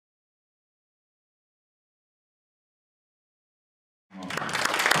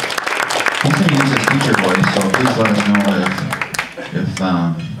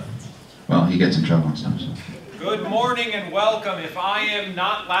well, he gets in trouble and stuff. So. Good morning and welcome. If I am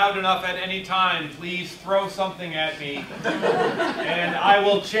not loud enough at any time, please throw something at me and I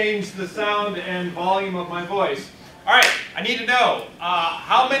will change the sound and volume of my voice. All right, I need to know,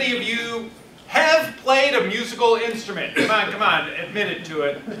 how many of you have played a musical instrument? Come on, admit it to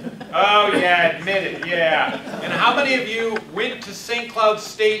it. Oh yeah, admit it, yeah. And how many of you went to St. Cloud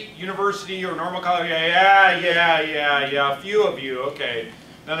State University or Normal College? Yeah, a few of you, okay.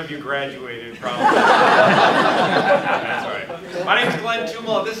 None of you graduated, probably. That's all right. My name is Glen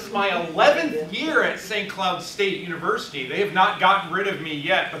Tuomaala. This is my 11th year at St. Cloud State University. They have not gotten rid of me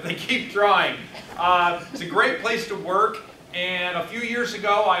yet, but they keep trying. It's a great place to work, and a few years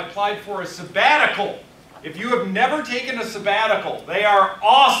ago I applied for a sabbatical. If you have never taken a sabbatical, they are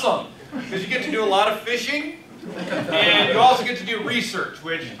awesome, because you get to do a lot of fishing, and you also get to do research,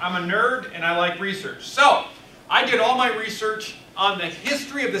 which I'm a nerd and I like research. So, I did all my research on the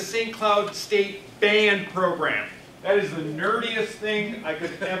history of the St. Cloud State Band program. That is the nerdiest thing I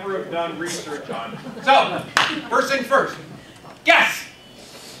could ever have done research on. So, first thing first, guess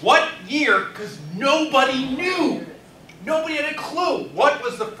what year, because nobody knew. Nobody had a clue. What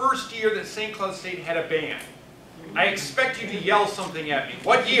was the first year that St. Cloud State had a band? I expect you to yell something at me.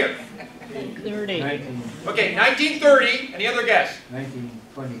 What year? 1930. Okay, 1930. Any other guess?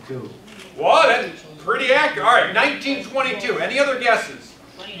 1922. Whoa, that's pretty accurate. All right, 1922. Any other guesses?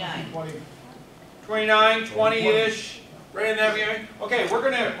 29. 29, 20-ish. Right in that area. Okay, we're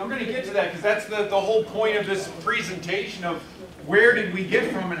gonna get to that because that's the whole point of this presentation of where did we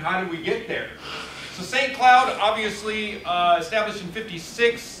get from and how did we get there. So St. Cloud, obviously established in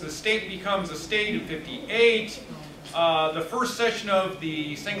 56. The state becomes a state in 58. The first session of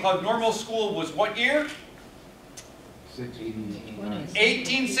the St. Cloud Normal School was what year?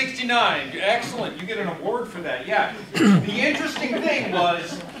 1869. Excellent. You get an award for that. Yeah. The interesting thing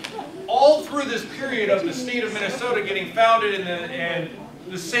was, all through this period of the state of Minnesota getting founded and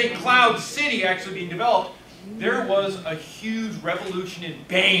the St. Cloud city actually being developed, there was a huge revolution in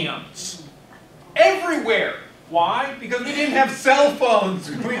bands. Everywhere. Why? Because we didn't have cell phones.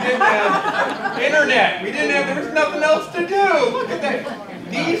 We didn't have internet. There was nothing else to do. Look at that.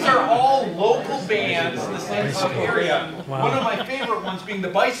 These are all local bands in the St. Cloud area. Wow. One of my favorite ones being the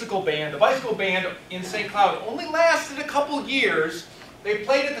Bicycle Band. The Bicycle Band in St. Cloud only lasted a couple years. They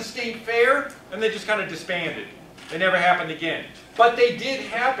played at the state fair and they just kind of disbanded. They never happened again. But they did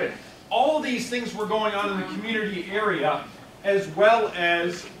happen. All these things were going on in the community area as well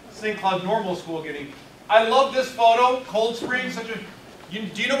as St. Cloud Normal School getting. I love this photo. Cold Spring. Do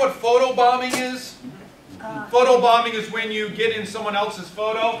you know what photo bombing is? Photo bombing is when you get in someone else's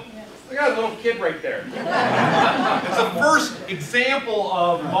photo. Look at that little kid right there. It's the first example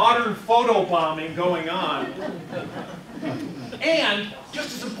of modern photo bombing going on. And,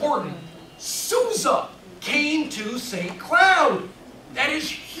 just as important, Sousa came to St. Cloud. That is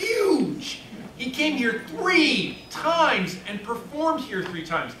huge. He came here 3 times and performed here 3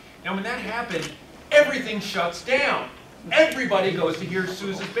 times. Now when that happened, everything shuts down. Everybody goes to hear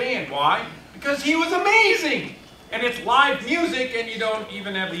Sousa's band. Why? Because he was amazing. And it's live music and you don't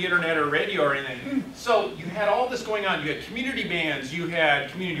even have the internet or radio or anything. So you had all this going on. You had community bands, you had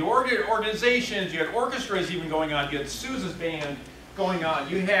community organizations, you had orchestras even going on, you had Sousa's band going on.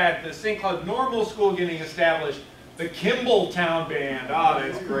 You had the St. Cloud Normal School getting established, the Kimballtown Band. Ah,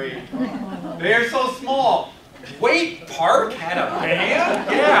 that's great. They are so small. Waite Park had a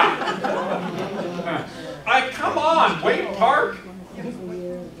band? Yeah. Come on, Waite Park.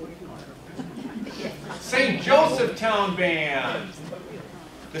 St. Josephtown Band.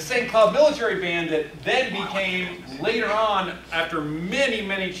 The St. Cloud Military Band that then became, later on, after many,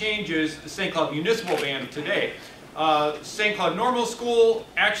 many changes, the St. Cloud Municipal Band of today. St. Cloud Normal School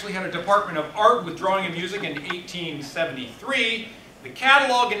actually had a Department of Art with Drawing and Music in 1873. The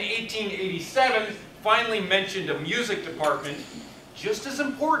catalog in 1887 finally mentioned a music department. Just as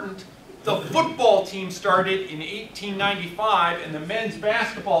important, the football team started in 1895 and the men's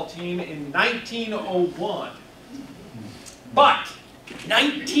basketball team in 1901. But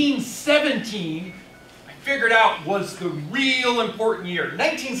 1917, I figured out, was the real important year.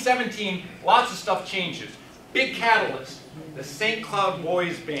 1917, lots of stuff changes. Big catalyst, the St. Cloud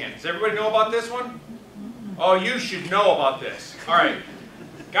Boys Band. Does everybody know about this one? Oh, you should know about this. All right.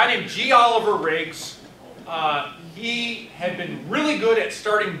 A guy named G. Oliver Riggs. He had been really good at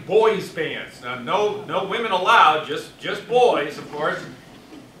starting boys bands. Now, no women allowed, just boys, of course.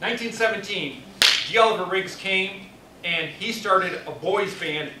 1917, G. Oliver Riggs came and he started a boys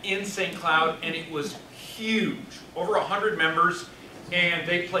band in St. Cloud, and it was huge, over 100 members, and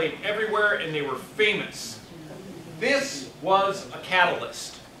they played everywhere and they were famous. This was a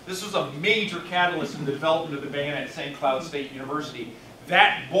catalyst. This was a major catalyst in the development of the band at St. Cloud State University.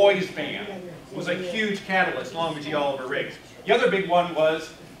 That boys band was a huge catalyst, along with G. Oliver Riggs. The other big one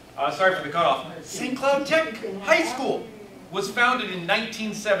was, sorry for the cutoff, St. Cloud Tech High School was founded in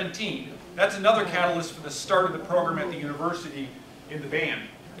 1917. That's another catalyst for the start of the program at the university in the band.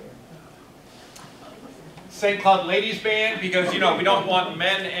 St. Cloud Ladies Band, because, you know, we don't want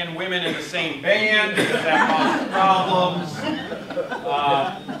men and women in the same band, because that causes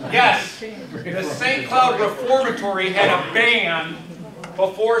problems. Yes, the St. Cloud Reformatory had a band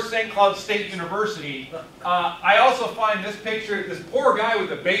before St. Cloud State University. I also find this picture, this poor guy with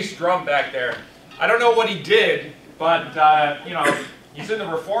the bass drum back there. I don't know what he did, but, you know, he's in the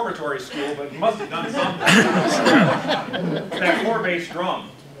reformatory school, but he must have done something. That poor bass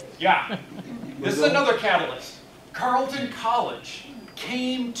drum. Yeah. This is another catalyst. Carleton College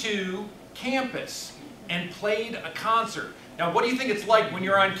came to campus and played a concert. Now, what do you think it's like when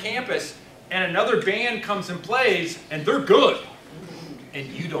you're on campus and another band comes and plays and they're good and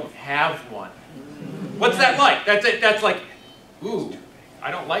you don't have one? What's that like? That's like, ooh, I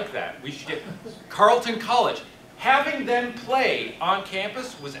don't like that. We should get Carleton College. Having them play on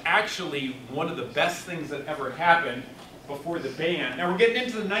campus was actually one of the best things that ever happened before the band. Now we're getting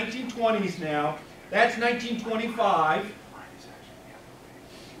into the 1920s now. That's 1925. Of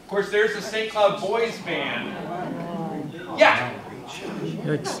course, there's the St. Cloud Boys Band. Yeah.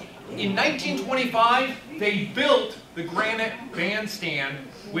 In 1925, they built the granite bandstand,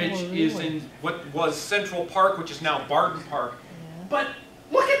 which is in what was Central Park, which is now Barton Park. But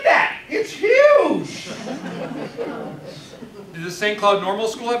look at that! It's huge! Did the St. Cloud Normal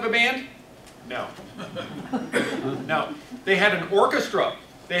School have a band? No. No. They had an orchestra.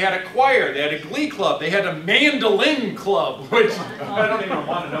 They had a choir. They had a glee club. They had a mandolin club, which I don't even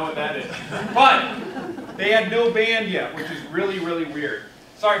want to know what that is. But they had no band yet, which is really, really weird.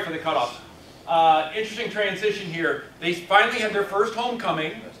 Sorry for the cutoff. Interesting transition here. They finally had their first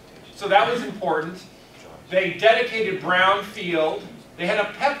homecoming, so that was important. They dedicated Brown Field. They had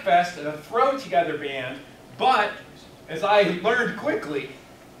a pep fest and a throw together band, but as I learned quickly,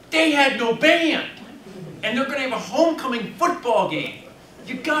 they had no band. And they're going to have a homecoming football game.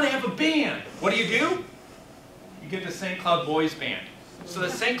 You've got to have a band. What do? You get the St. Cloud Boys Band. So the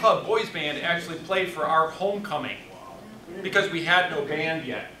St. Cloud Boys Band actually played for our homecoming because we had no band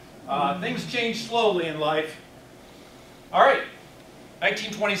yet. Things change slowly in life. All right,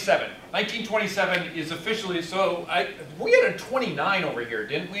 1927. 1927 is officially, so we had a 29 over here,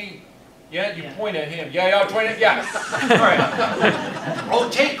 didn't we? Yeah, you point at him. Yeah, 20, yeah. All right. Oh,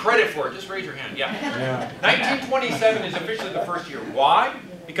 take credit for it. Just raise your hand. Yeah. 1927 is officially the first year. Why?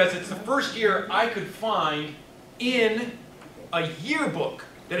 Because it's the first year I could find in a yearbook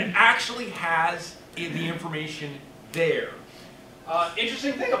that it actually has the information there.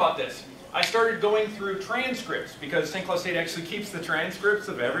 Interesting thing about this. I started going through transcripts because St. Cloud State actually keeps the transcripts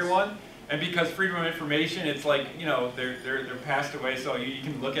of everyone. And because freedom of information, it's like, you know, they're passed away, so you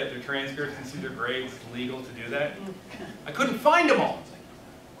can look at their transcripts and see their grades. It's legal to do that. I couldn't find them all.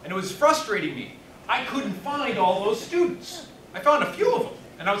 And it was frustrating me. I couldn't find all those students. I found a few of them.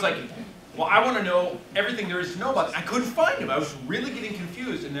 And I was like, well, I want to know everything there is to know about them. I couldn't find them. I was really getting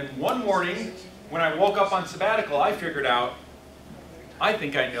confused. And then one morning, when I woke up on sabbatical, I figured out, I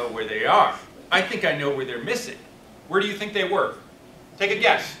think I know where they are. I think I know where they're missing. Where do you think they were? Take a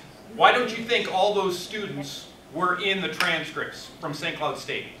guess. Why don't you think all those students were in the transcripts from St. Cloud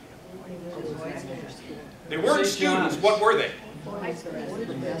State? They weren't students. What were they?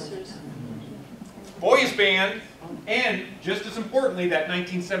 Boys band, and just as importantly, that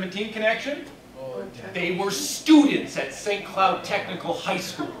 1917 connection, they were students at St. Cloud Technical High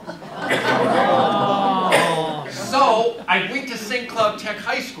School. So I went to St. Cloud Tech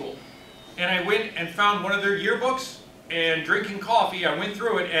High School, and I went and found one of their yearbooks, and drinking coffee, I went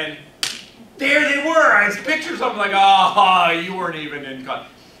through it, and there they were. I had pictures of them, like, oh, you weren't even in college.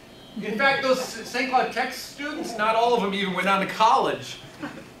 In fact, those St. Cloud Tech students, not all of them even went on to college.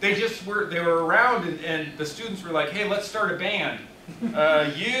 They just were, they were around, and the students were like, hey, let's start a band. You,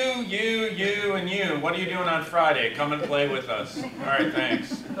 and you. What are you doing on Friday? Come and play with us. All right,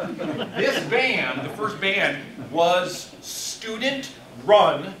 thanks. This band, the first band, was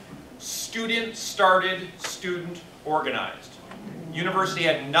student-run, student-started, student-organized. University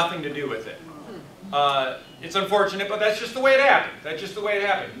had nothing to do with it. It's unfortunate, but that's just the way it happened. That's just the way it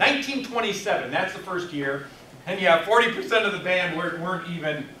happened. 1927, that's the first year. And yeah, 40% of the band weren't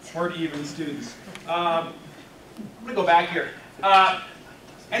even students. I'm going to go back here.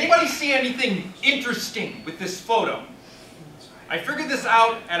 Anybody see anything interesting with this photo? I figured this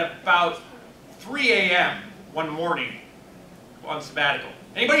out at about 3 a.m. one morning on sabbatical.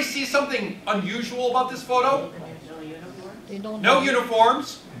 Anybody see something unusual about this photo? No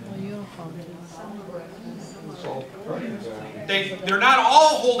uniforms. They're not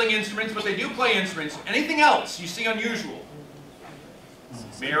all holding instruments, but they do play instruments. Anything else you see unusual?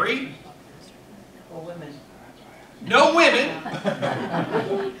 Mary? Women. No women.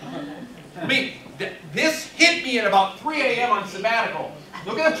 I mean, this hit me at about 3 a.m. on sabbatical.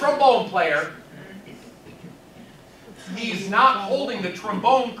 Look at the trombone player. He's not holding the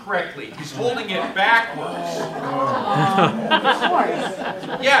trombone correctly. He's holding it backwards.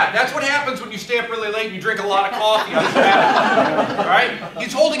 Yeah, that's what happens when you stay up really late and you drink a lot of coffee on sabbatical. All right?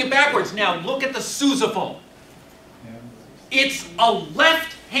 He's holding it backwards. Now look at the sousaphone. It's a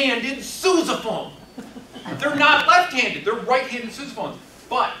left-handed sousaphone. They're not left-handed. They're right-handed sousaphones.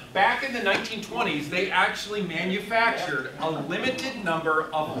 But back in the 1920s, they actually manufactured a limited number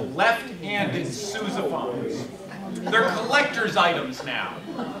of left-handed sousaphones. They're collector's items now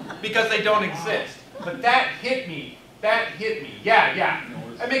because they don't exist. But that hit me. That hit me. Yeah.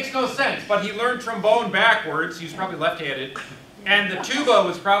 That makes no sense. But he learned trombone backwards. He was probably left-handed. And the tuba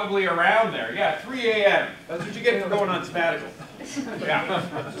was probably around there. Yeah, 3 a.m. That's what you get for going on sabbatical.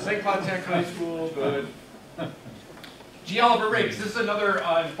 Yeah. St. Cloud Tech High School, good. G. Oliver Riggs, this is another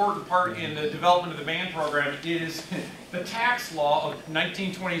important part in the development of the band program, is the tax law of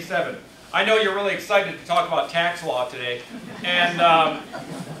 1927. I know you're really excited to talk about tax law today. And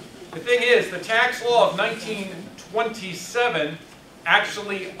the thing is, the tax law of 1927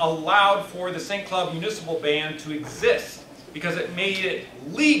 actually allowed for the St. Cloud Municipal Band to exist because it made it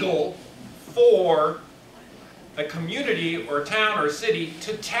legal for a community or a town or a city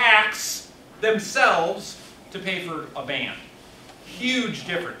to tax themselves to pay for a band. Huge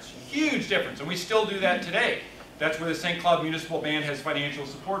difference, and we still do that today. That's where the St. Cloud Municipal Band has financial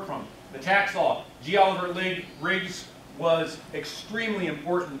support from. The tax law, G. Oliver Riggs was extremely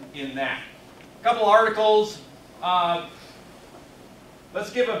important in that. A couple articles.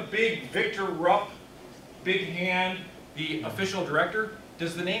 Let's give a big Victor Rupp, big hand, the official director.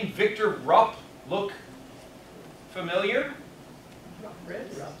 Does the name Victor Rupp look familiar?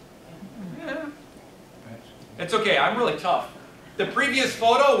 Yeah. It's okay, I'm really tough. The previous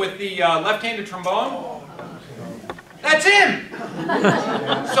photo with the left-handed trombone, that's him!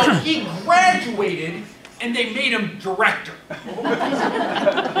 So he graduated and they made him director.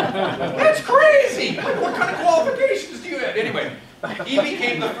 That's crazy! What kind of qualifications do you have? Anyway, he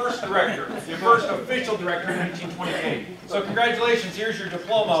became the first director, the first official director in 1928. So congratulations, here's your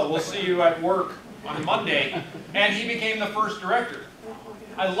diploma. We'll see you at work on Monday. And he became the first director.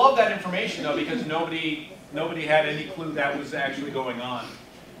 I love that information though because nobody had any clue that was actually going on.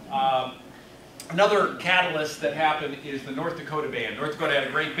 Another catalyst that happened is the North Dakota Band. North Dakota had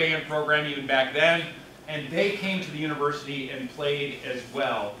a great band program even back then, and they came to the university and played as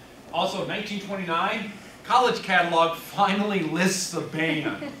well. Also, 1929, College Catalog finally lists a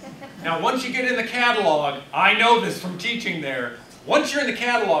band. Now, once you get in the catalog, I know this from teaching there, once you're in the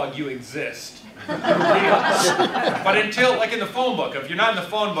catalog, you exist. But until, like in the phone book, if you're not in the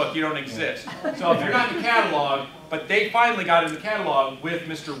phone book, you don't exist. So if you're not in the catalog, but they finally got in the catalog with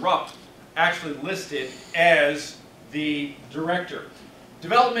Mr. Rupp actually listed as the director.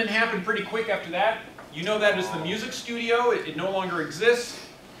 Development happened pretty quick after that. You know that as the music studio. It no longer exists.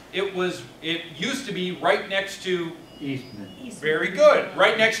 It used to be right next to Eastman. Very good.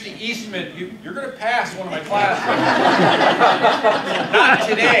 Right next to Eastman. You're going to pass one of my classes. Not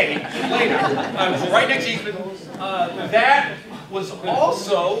today, later. Right next to Eastman. That was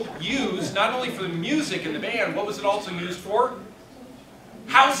also used not only for the music in the band, what was it also used for?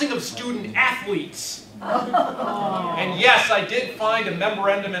 Housing of student athletes. And yes, I did find a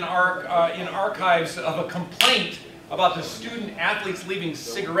memorandum in archives of a complaint about the student athletes leaving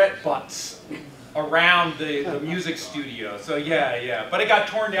cigarette butts around the music studio. So yeah. But it got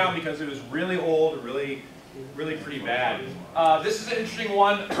torn down because it was really old and really pretty bad. This is an interesting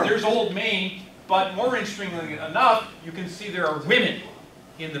one. There's Old Main, but more interestingly enough, you can see there are women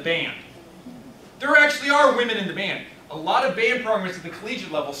in the band. There actually are women in the band. A lot of band programs at the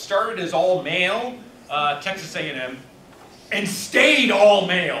collegiate level started as all male, Texas A&M, and stayed all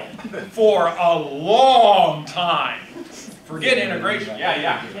male for a long time. Forget integration,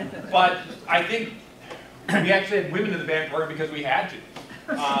 yeah. But I think we actually had women in the band program because we had to.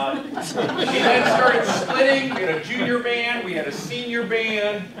 We then started splitting. We had a junior band, we had a senior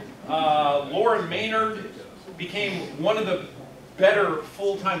band. Lauren Maynard became one of the better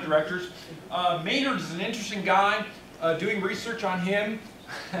full-time directors. Maynard is an interesting guy. Doing research on him,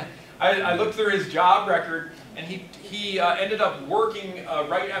 I looked through his job record, and he ended up working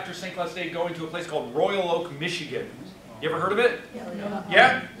right after St. Cloud State, going to a place called Royal Oak, Michigan. You ever heard of it?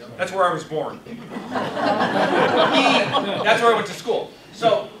 Yeah? That's where I was born. That's where I went to school.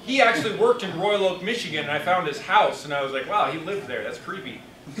 So he actually worked in Royal Oak, Michigan, and I found his house, and I was like, wow, he lived there. That's creepy.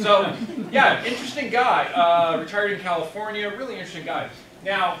 So, yeah, interesting guy. Retired in California, really interesting guy.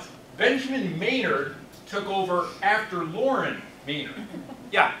 Now, Benjamin Maynard took over after Lauren Maynard.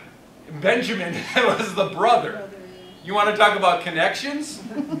 Yeah, Benjamin was the brother. You want to talk about connections?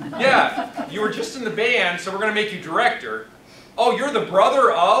 Yeah, you were just in the band, so we're going to make you director. Oh, you're the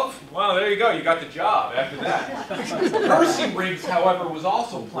brother of? Well, there you go, you got the job after that. Percy Riggs, however, was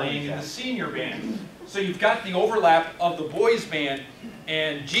also playing in the senior band. So you've got the overlap of the boys' band,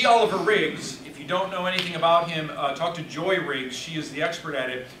 and G. Oliver Riggs, if you don't know anything about him, talk to Joy Riggs, she is the expert at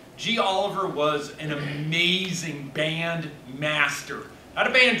it. G. Oliver was an amazing band master. Not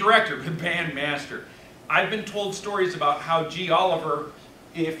a band director, but a band master. I've been told stories about how G. Oliver,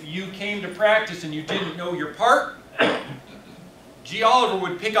 if you came to practice and you didn't know your part, G. Oliver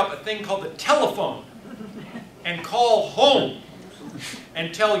would pick up a thing called the telephone and call home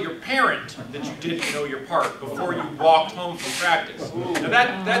and tell your parent that you didn't know your part before you walked home from practice.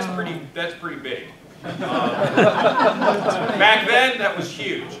 Now that's pretty big. Back then, that was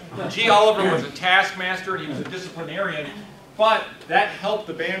huge. G. Oliver was a taskmaster and he was a disciplinarian, but that helped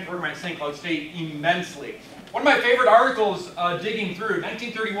the band program at St. Cloud State immensely. One of my favorite articles digging through,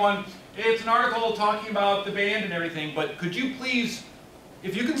 1931, it's an article talking about the band and everything, but could you please,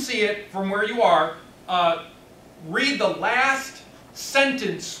 if you can see it from where you are, read the last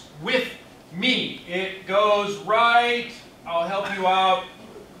sentence with me. It goes right, I'll help you out,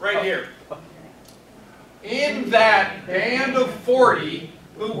 right here. In that band of 40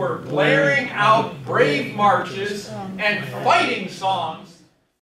 who were blaring out brave marches and fighting songs